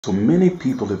So many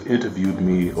people have interviewed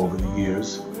me over the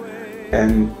years,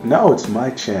 and now it's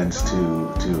my chance to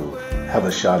have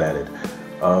a shot at it.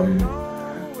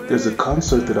 There's a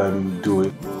concert that I'm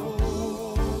doing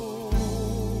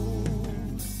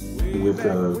with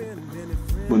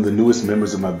one of the newest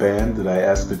members of my band that I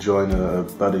asked to join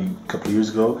about a couple of years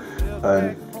ago.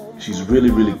 And she's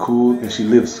really cool, and she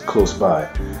lives close by.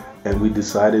 And we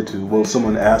decided to, well,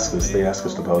 someone asked us, they asked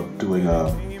us about doing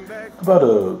a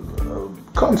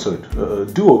concert, a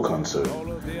duo concert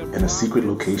in a secret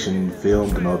location,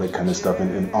 filmed and all that kind of stuff,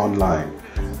 and online.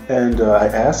 And I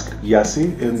asked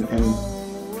Yasi, and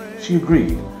she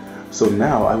agreed. So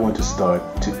now I want to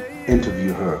start to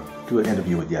interview her, do an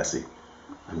interview with Yasi.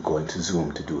 I'm going to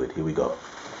Zoom to do it. Here we go.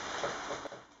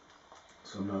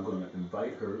 So I'm now going to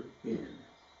invite her in.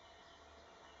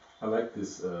 I like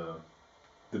this, the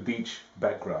beach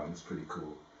background. It's pretty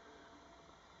cool.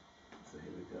 So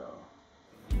here we go.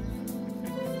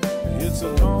 It's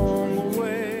a long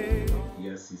way.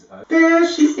 Yes, he's out. There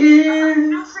she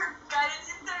is.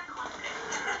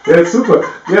 Yeah, it's super.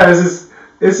 Yeah,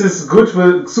 this is good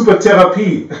for super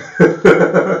therapy.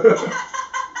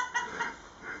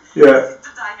 Yeah.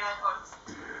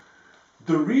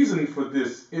 The reason for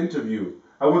this interview,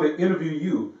 I want to interview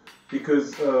you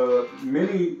because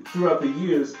throughout the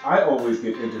years, I always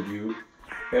get interviewed,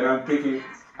 and I'm thinking,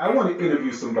 I want to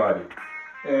interview somebody.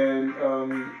 And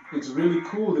it's really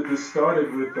cool that this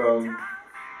started with the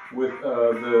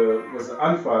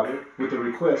Anfrage, with the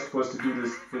request for us to do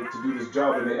this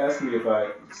job, and they asked me if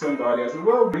I said,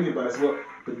 well, bring it, but I said, well,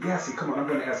 but Yasi, come on, I'm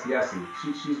going to ask Yasi.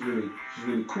 She's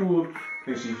really cool,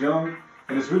 and she's young,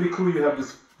 and it's really cool. You have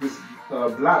this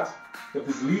blatt, you have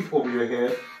this leaf over your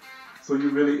head, so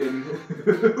you're really in.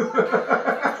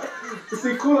 You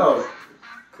see cool out.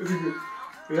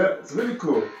 Yeah, it's really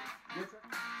cool.